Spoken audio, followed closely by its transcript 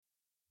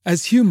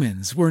As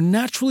humans, we're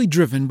naturally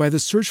driven by the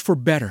search for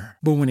better.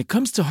 But when it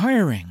comes to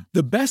hiring,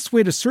 the best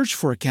way to search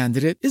for a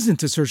candidate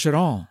isn't to search at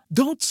all.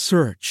 Don't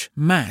search,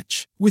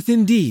 match with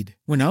Indeed.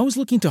 When I was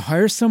looking to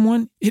hire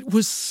someone, it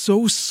was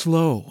so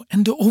slow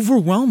and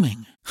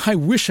overwhelming. I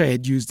wish I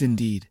had used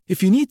Indeed.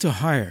 If you need to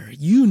hire,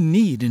 you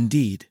need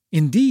Indeed.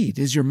 Indeed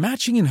is your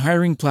matching and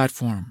hiring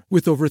platform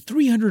with over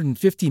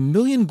 350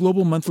 million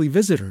global monthly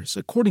visitors,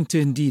 according to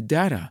Indeed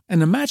data,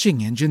 and a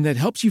matching engine that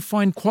helps you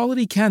find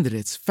quality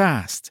candidates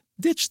fast.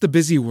 Ditch the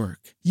busy work.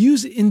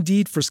 Use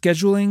Indeed for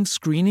scheduling,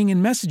 screening,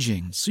 and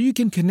messaging so you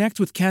can connect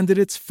with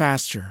candidates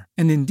faster.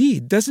 And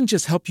Indeed doesn't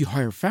just help you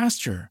hire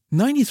faster.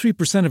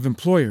 93% of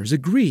employers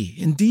agree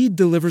Indeed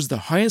delivers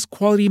the highest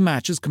quality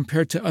matches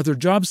compared to other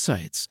job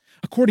sites,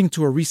 according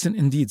to a recent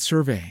Indeed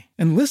survey.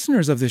 And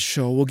listeners of this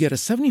show will get a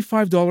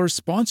 $75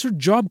 sponsored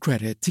job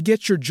credit to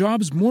get your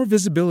jobs more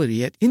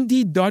visibility at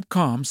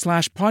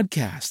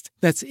Indeed.com/podcast.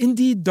 That's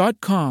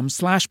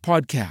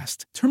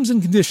Indeed.com/podcast. Terms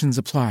and conditions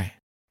apply.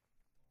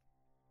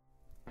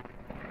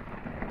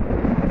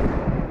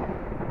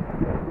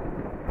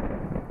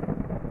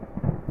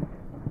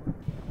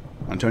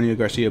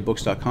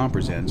 AntonioGarciaBooks.com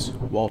presents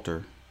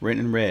Walter,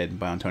 written and read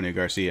by Antonio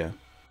Garcia.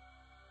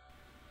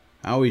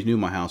 I always knew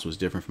my house was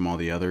different from all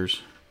the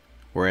others.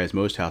 Whereas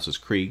most houses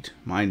creaked,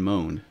 mine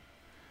moaned.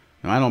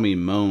 Now I don't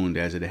mean moaned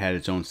as it had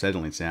its own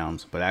settling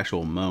sounds, but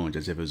actual moans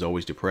as if it was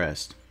always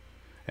depressed.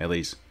 At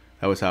least,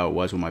 that was how it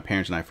was when my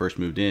parents and I first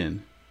moved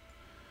in.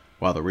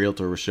 While the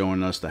realtor was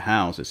showing us the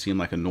house, it seemed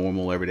like a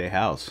normal, everyday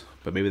house.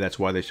 But maybe that's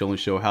why they only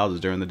show houses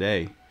during the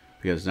day,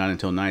 because it's not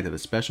until night that the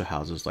special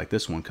houses like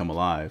this one come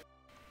alive.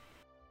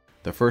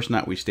 The first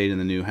night we stayed in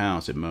the new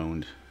house, it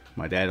moaned.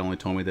 My dad only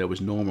told me that it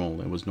was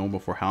normal. It was normal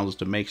for houses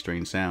to make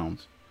strange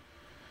sounds.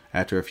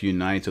 After a few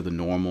nights of the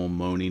normal,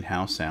 moaning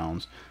house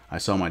sounds, I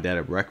saw my dad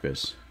at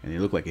breakfast, and he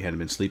looked like he hadn't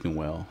been sleeping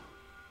well.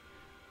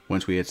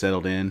 Once we had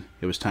settled in,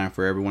 it was time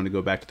for everyone to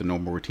go back to the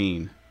normal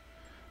routine.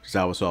 Since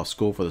I was off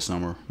school for the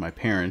summer, my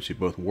parents, who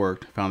both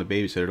worked, found a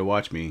babysitter to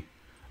watch me.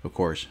 Of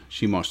course,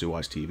 she mostly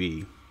watched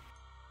TV.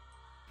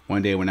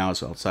 One day when I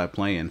was outside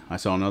playing, I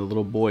saw another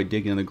little boy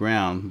digging in the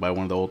ground by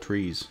one of the old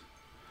trees.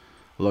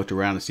 I looked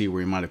around to see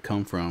where he might have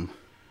come from.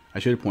 I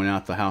should have pointed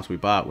out the house we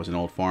bought was an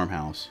old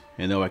farmhouse,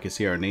 and though I could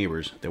see our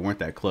neighbors, they weren't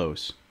that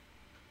close.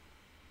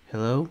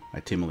 "Hello?" I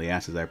timidly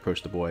asked as I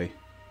approached the boy.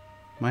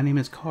 "My name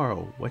is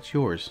Carl. What's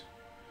yours?"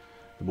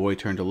 The boy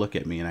turned to look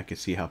at me, and I could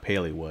see how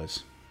pale he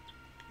was.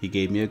 He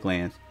gave me a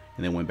glance,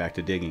 and then went back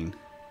to digging.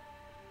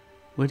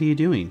 "What are you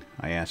doing?"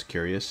 I asked,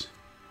 curious.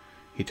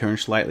 He turned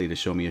slightly to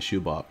show me a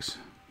shoebox.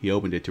 He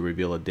opened it to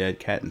reveal a dead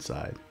cat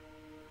inside.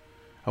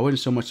 I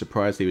wasn't so much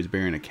surprised that he was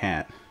burying a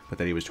cat, but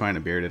that he was trying to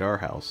bury it at our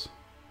house.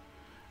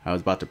 I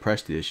was about to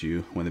press the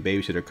issue when the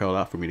babysitter called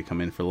out for me to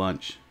come in for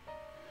lunch.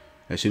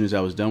 As soon as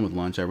I was done with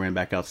lunch, I ran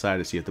back outside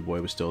to see if the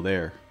boy was still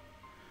there.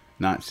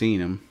 Not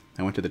seeing him,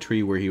 I went to the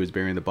tree where he was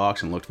burying the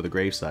box and looked for the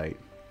gravesite.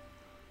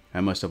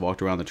 I must have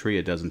walked around the tree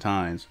a dozen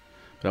times,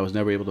 but I was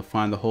never able to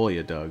find the hole he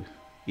had dug,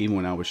 even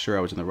when I was sure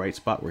I was in the right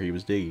spot where he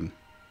was digging.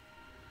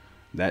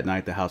 That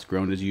night the house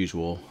groaned as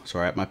usual, so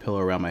I wrapped my pillow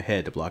around my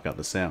head to block out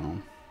the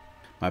sound.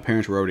 My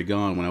parents were already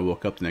gone when I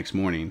woke up the next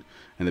morning,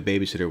 and the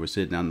babysitter was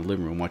sitting out in the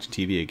living room watching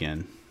TV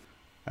again.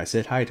 I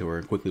said hi to her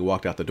and quickly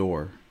walked out the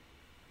door.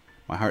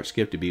 My heart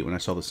skipped a beat when I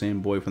saw the same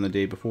boy from the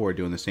day before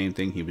doing the same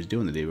thing he was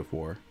doing the day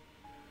before.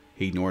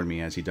 He ignored me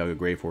as he dug a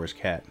grave for his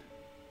cat.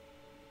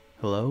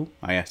 "Hello?"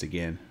 I asked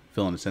again,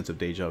 feeling a sense of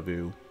deja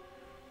vu.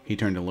 He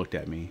turned and looked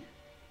at me.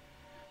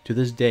 To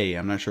this day,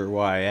 I'm not sure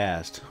why I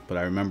asked, but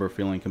I remember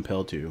feeling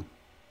compelled to.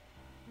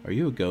 "Are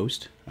you a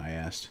ghost?" I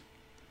asked.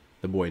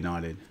 The boy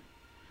nodded.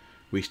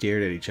 We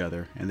stared at each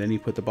other, and then he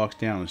put the box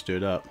down and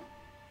stood up.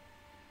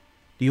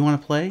 "Do you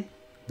want to play?"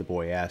 the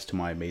boy asked, to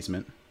my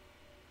amazement.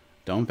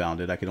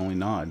 Dumbfounded, I could only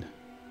nod.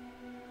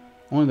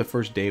 Only the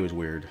first day was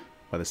weird.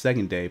 By the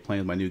second day, playing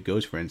with my new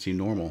ghost friend seemed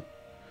normal.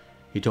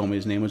 He told me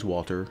his name was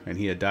Walter, and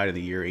he had died in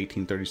the year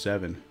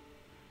 1837.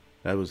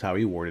 That was how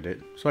he worded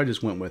it, so I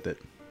just went with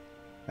it.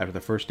 After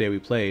the first day we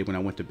played, when I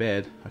went to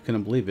bed, I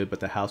couldn't believe it,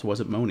 but the house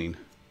wasn't moaning.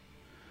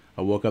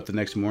 I woke up the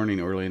next morning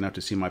early enough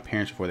to see my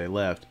parents before they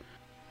left,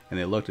 and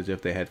they looked as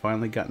if they had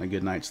finally gotten a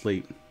good night's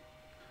sleep.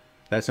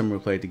 That summer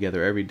we played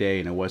together every day,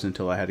 and it wasn't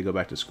until I had to go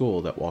back to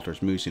school that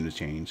Walter's mood seemed to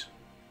change.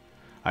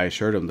 I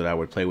assured him that I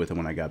would play with him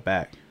when I got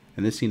back,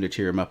 and this seemed to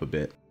cheer him up a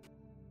bit.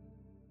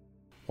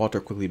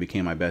 Walter quickly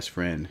became my best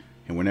friend,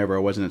 and whenever I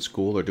wasn't at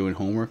school or doing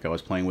homework, I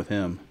was playing with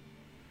him.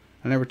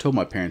 I never told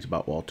my parents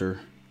about Walter.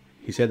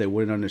 He said they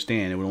wouldn't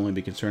understand and would only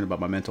be concerned about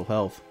my mental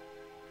health.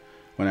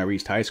 When I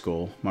reached high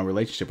school, my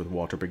relationship with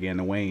Walter began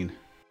to wane.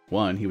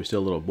 1, he was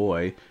still a little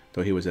boy,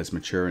 though he was as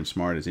mature and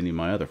smart as any of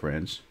my other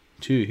friends.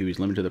 2, he was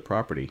limited to the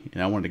property,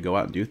 and I wanted to go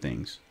out and do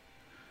things.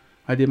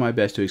 I did my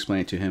best to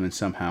explain it to him, and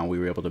somehow we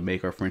were able to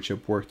make our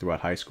friendship work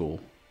throughout high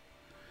school.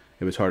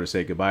 It was hard to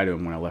say goodbye to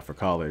him when I left for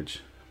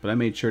college, but I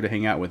made sure to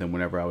hang out with him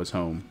whenever I was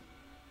home.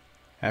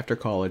 After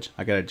college,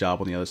 I got a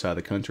job on the other side of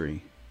the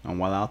country, and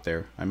while out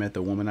there, I met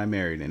the woman I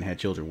married and had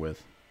children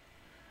with.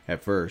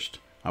 At first,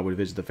 I would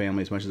visit the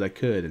family as much as I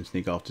could and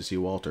sneak off to see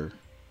Walter.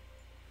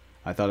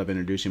 I thought of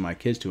introducing my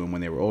kids to him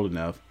when they were old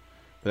enough,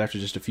 but after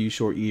just a few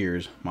short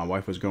years, my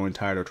wife was growing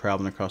tired of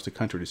traveling across the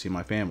country to see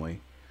my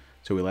family,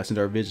 so we lessened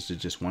our visits to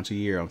just once a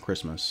year on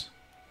Christmas.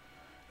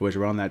 It was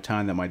around that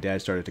time that my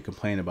dad started to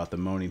complain about the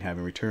moaning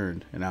having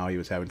returned and how he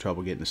was having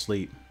trouble getting to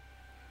sleep.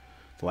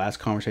 The last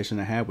conversation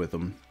I had with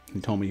him, he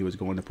told me he was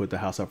going to put the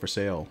house up for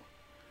sale.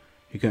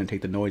 He couldn't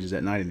take the noises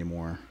at night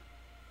anymore.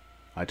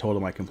 I told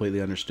him I completely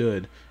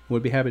understood and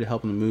would be happy to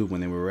help him move when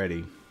they were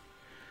ready.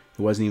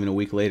 It wasn't even a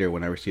week later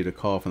when I received a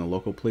call from the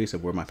local police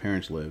of where my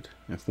parents lived,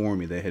 informing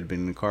me they had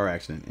been in a car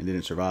accident and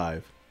didn't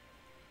survive.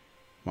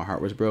 My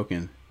heart was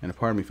broken, and a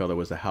part of me felt it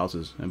was the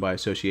house's, and by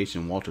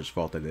association Walter's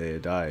fault that they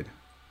had died.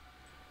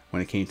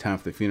 When it came time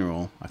for the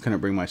funeral, I couldn't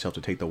bring myself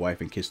to take the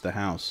wife and kiss the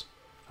house.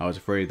 I was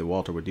afraid that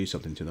Walter would do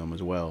something to them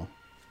as well.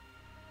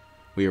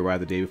 We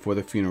arrived the day before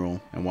the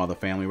funeral, and while the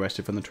family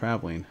rested from the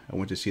traveling, I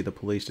went to see the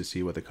police to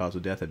see what the cause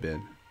of death had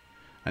been.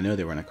 I know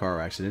they were in a car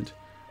accident,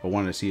 but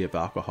wanted to see if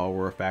alcohol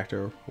were a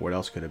factor or what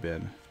else could have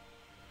been.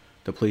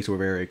 The police were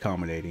very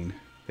accommodating.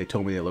 They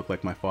told me it looked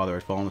like my father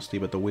had fallen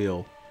asleep at the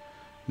wheel.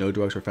 No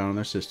drugs were found in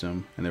their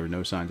system, and there were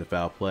no signs of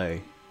foul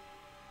play.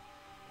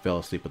 Fell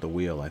asleep at the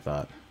wheel, I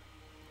thought.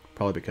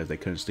 Probably because they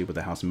couldn't sleep with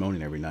the house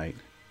moaning every night.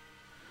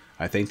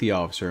 I thanked the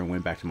officer and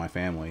went back to my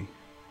family.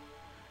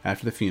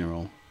 After the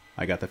funeral,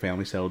 I got the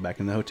family settled back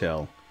in the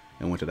hotel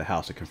and went to the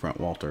house to confront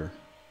Walter.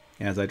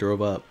 And as I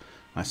drove up,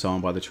 I saw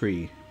him by the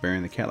tree,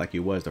 burying the cat like he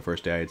was the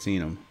first day I had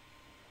seen him.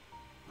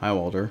 "Hi,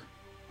 Walter,"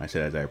 I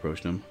said as I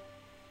approached him.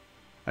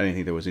 I didn't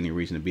think there was any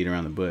reason to beat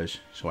around the bush,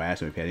 so I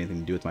asked him if he had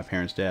anything to do with my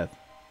parents' death.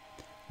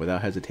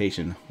 Without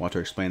hesitation, Walter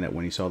explained that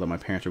when he saw that my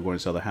parents were going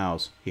to sell the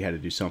house, he had to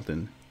do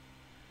something.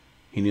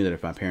 He knew that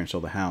if my parents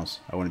sold the house,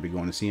 I wouldn't be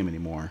going to see him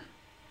anymore.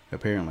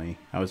 Apparently,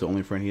 I was the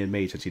only friend he had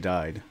made since he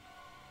died.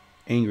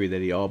 Angry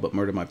that he all but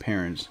murdered my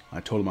parents,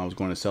 I told him I was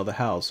going to sell the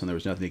house and there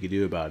was nothing he could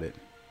do about it.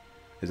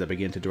 As I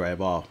began to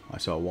drive off, I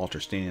saw Walter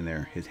standing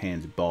there, his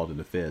hands balled in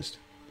a fist.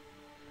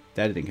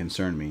 That didn't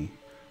concern me.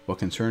 What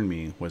concerned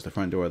me was the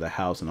front door of the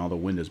house and all the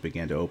windows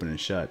began to open and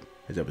shut,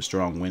 as if a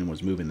strong wind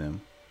was moving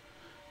them.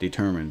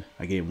 Determined,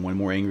 I gave him one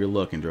more angry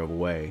look and drove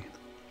away.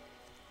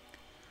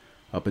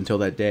 Up until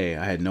that day,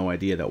 I had no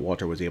idea that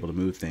Walter was able to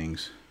move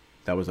things.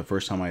 That was the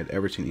first time I had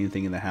ever seen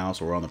anything in the house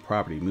or on the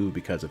property move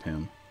because of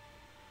him.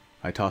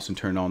 I tossed and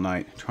turned all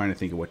night, trying to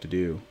think of what to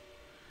do.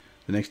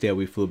 The next day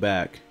we flew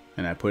back,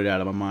 and I put it out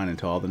of my mind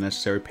until all the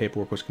necessary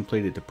paperwork was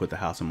completed to put the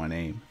house in my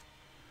name.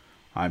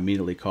 I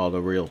immediately called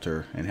a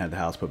realtor and had the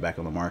house put back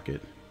on the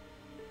market.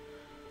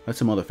 Let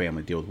some other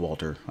family deal with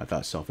Walter, I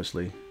thought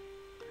selfishly.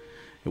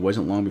 It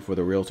wasn't long before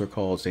the realtor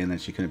called saying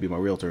that she couldn't be my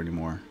realtor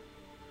anymore.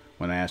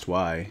 When I asked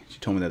why, she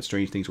told me that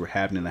strange things were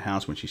happening in the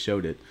house when she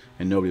showed it,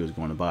 and nobody was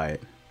going to buy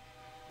it.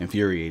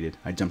 Infuriated,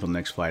 I jumped on the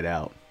next flight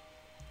out.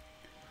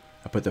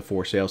 I put the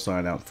for sale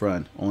sign out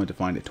front, only to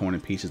find it torn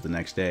in pieces the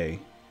next day.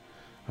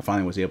 I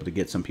finally was able to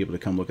get some people to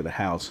come look at the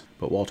house,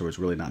 but Walter was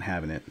really not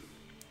having it.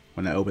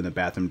 When I opened the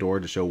bathroom door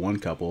to show one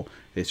couple,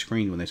 they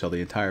screamed when they saw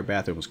the entire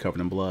bathroom was covered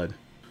in blood.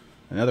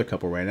 Another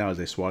couple ran out as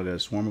they swatted at a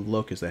swarm of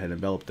locusts that had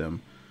enveloped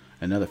them.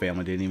 Another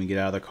family didn't even get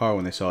out of their car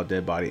when they saw a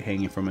dead body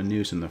hanging from a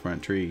noose in the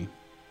front tree.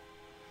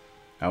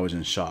 I was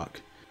in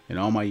shock. In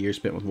all my years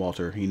spent with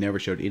Walter, he never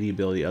showed any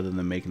ability other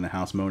than making the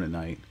house moan at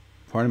night.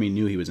 Part of me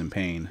knew he was in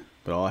pain,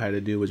 but all I had to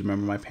do was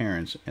remember my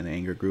parents, and the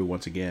anger grew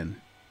once again.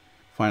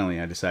 Finally,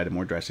 I decided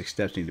more drastic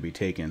steps needed to be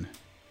taken.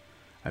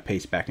 I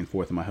paced back and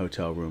forth in my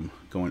hotel room,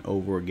 going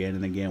over again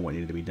and again what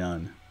needed to be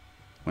done.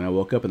 When I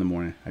woke up in the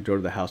morning, I drove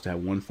to the house to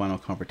have one final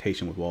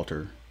confrontation with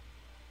Walter.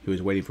 He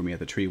was waiting for me at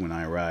the tree when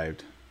I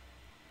arrived.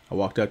 I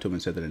walked up to him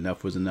and said that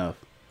enough was enough.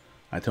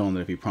 I told him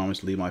that if he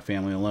promised to leave my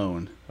family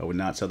alone, I would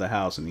not sell the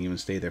house and even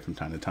stay there from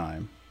time to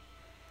time.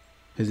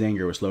 His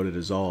anger was slow to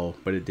dissolve,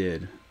 but it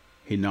did.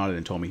 He nodded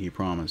and told me he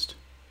promised.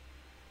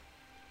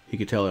 He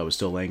could tell I was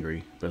still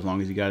angry, but as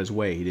long as he got his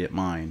way, he didn't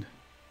mind.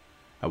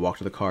 I walked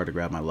to the car to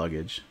grab my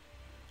luggage.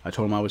 I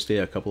told him I would stay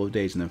a couple of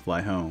days and then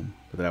fly home,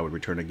 but that I would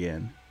return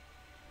again.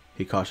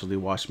 He cautiously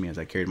watched me as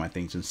I carried my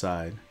things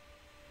inside.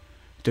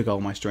 It took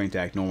all my strength to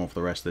act normal for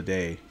the rest of the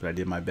day, but I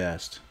did my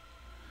best.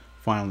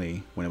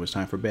 Finally, when it was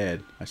time for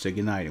bed, I said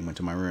goodnight and went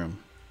to my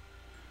room.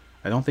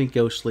 I don't think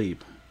ghosts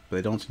sleep, but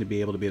they don't seem to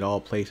be able to be at all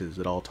places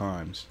at all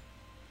times.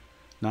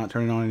 Not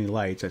turning on any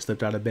lights, I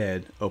slipped out of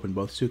bed, opened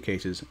both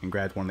suitcases, and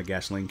grabbed one of the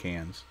gasoline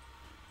cans.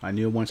 I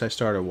knew once I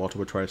started, Walter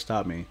would try to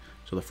stop me,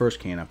 so the first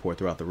can I poured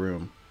throughout the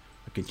room.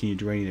 I continued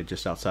draining it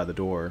just outside the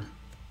door.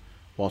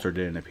 Walter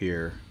didn't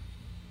appear.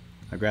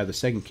 I grabbed the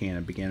second can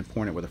and began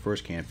pouring it where the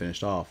first can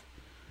finished off.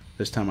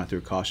 This time I threw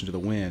caution to the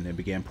wind and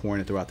began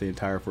pouring it throughout the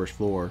entire first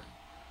floor.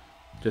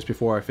 Just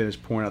before I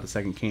finished pouring out the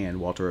second can,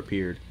 Walter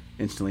appeared,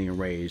 instantly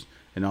enraged,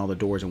 and all the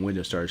doors and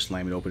windows started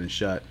slamming open and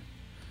shut.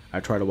 I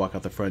tried to walk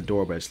out the front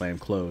door, but it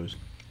slammed closed.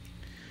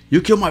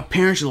 "You killed my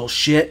parents, you little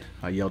shit!"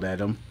 I yelled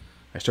at him.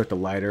 I struck the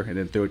lighter and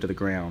then threw it to the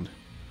ground.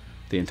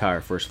 The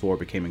entire first floor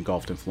became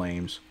engulfed in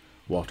flames.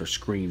 Walter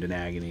screamed in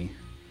agony.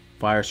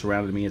 Fire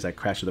surrounded me as I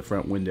crashed to the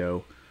front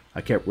window.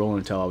 I kept rolling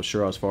until I was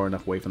sure I was far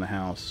enough away from the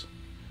house.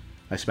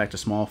 I smacked a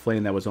small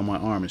flame that was on my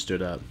arm and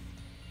stood up.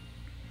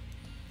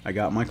 I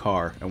got in my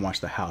car and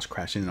watched the house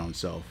crash in on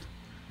itself.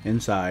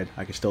 Inside,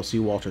 I could still see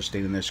Walter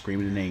standing there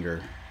screaming in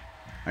anger.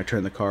 I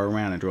turned the car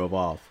around and drove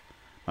off,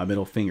 my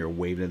middle finger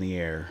waving in the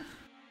air.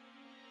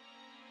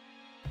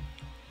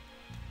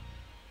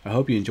 I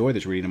hope you enjoyed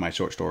this reading of my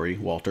short story,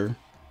 Walter.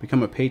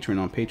 Become a patron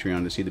on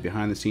Patreon to see the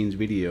behind-the-scenes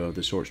video of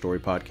the Short Story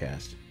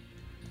Podcast.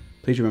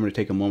 Please remember to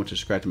take a moment to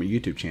subscribe to my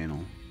YouTube channel.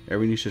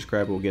 Every new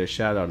subscriber will get a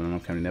shout-out on an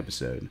upcoming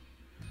episode.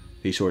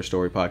 These Short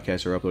Story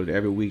Podcasts are uploaded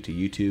every week to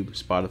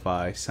YouTube,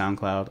 Spotify,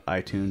 SoundCloud,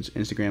 iTunes,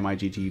 Instagram,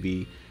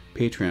 IGTV,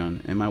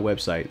 Patreon, and my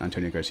website,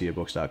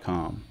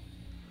 AntonioGarciaBooks.com.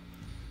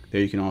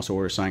 There you can also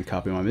order a signed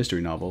copy of my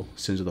mystery novel,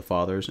 Sins of the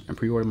Fathers, and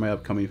pre-order my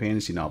upcoming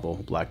fantasy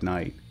novel, Black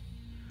Knight.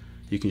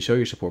 You can show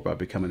your support by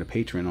becoming a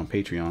patron on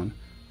Patreon.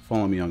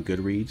 Follow me on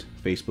Goodreads,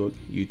 Facebook,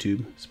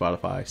 YouTube,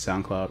 Spotify,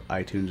 SoundCloud,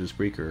 iTunes, and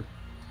Spreaker,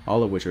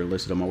 all of which are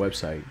listed on my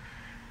website.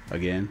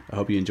 Again, I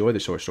hope you enjoy the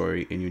short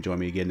story and you join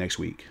me again next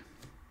week.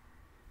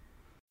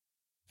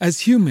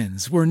 As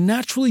humans, we're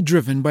naturally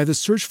driven by the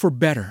search for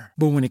better.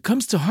 But when it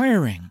comes to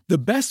hiring, the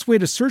best way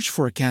to search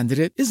for a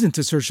candidate isn't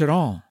to search at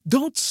all.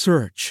 Don't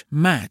search,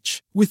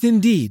 match with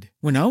Indeed.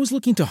 When I was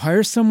looking to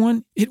hire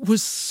someone, it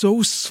was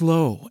so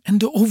slow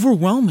and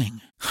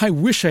overwhelming. I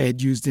wish I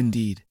had used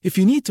Indeed. If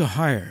you need to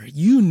hire,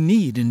 you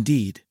need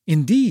Indeed.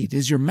 Indeed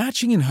is your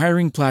matching and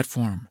hiring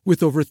platform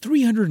with over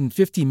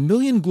 350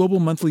 million global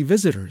monthly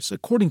visitors,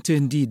 according to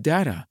Indeed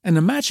data, and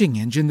a matching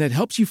engine that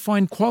helps you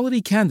find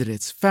quality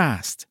candidates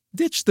fast.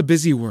 Ditch the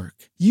busy work.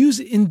 Use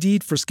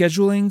Indeed for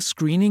scheduling,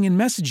 screening, and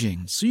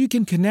messaging so you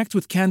can connect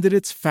with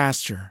candidates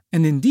faster.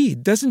 And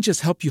Indeed doesn't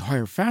just help you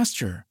hire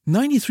faster.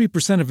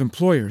 93% of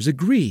employers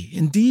agree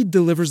Indeed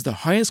delivers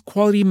the highest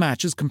quality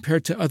matches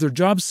compared to other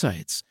job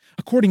sites,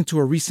 according to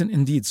a recent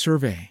Indeed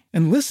survey.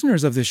 And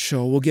listeners of this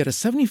show will get a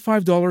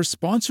 $75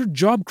 sponsored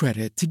job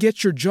credit to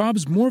get your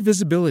jobs more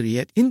visibility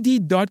at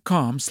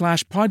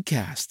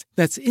Indeed.com/podcast.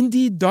 That's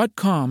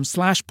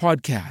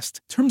Indeed.com/podcast.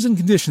 Terms and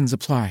conditions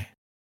apply.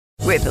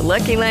 With the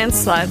Lucky Land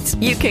Slots,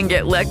 you can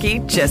get lucky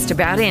just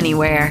about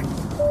anywhere.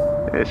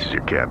 This is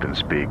your captain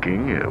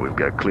speaking. We've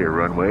got clear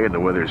runway and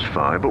the weather's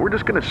fine, but we're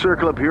just going to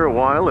circle up here a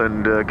while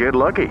and get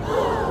lucky.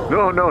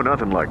 No,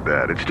 nothing like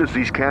that. It's just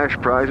these cash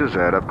prizes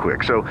add up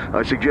quick. So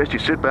I suggest you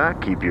sit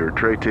back, keep your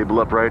tray table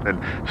upright,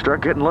 and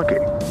start getting lucky.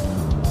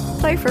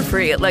 Play for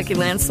free at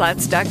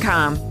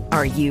LuckyLandSlots.com.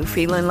 Are you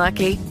feeling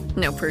lucky?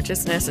 No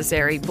purchase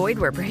necessary. Void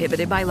where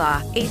prohibited by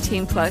law.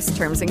 18+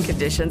 terms and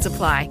conditions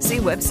apply. See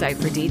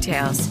website for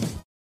details.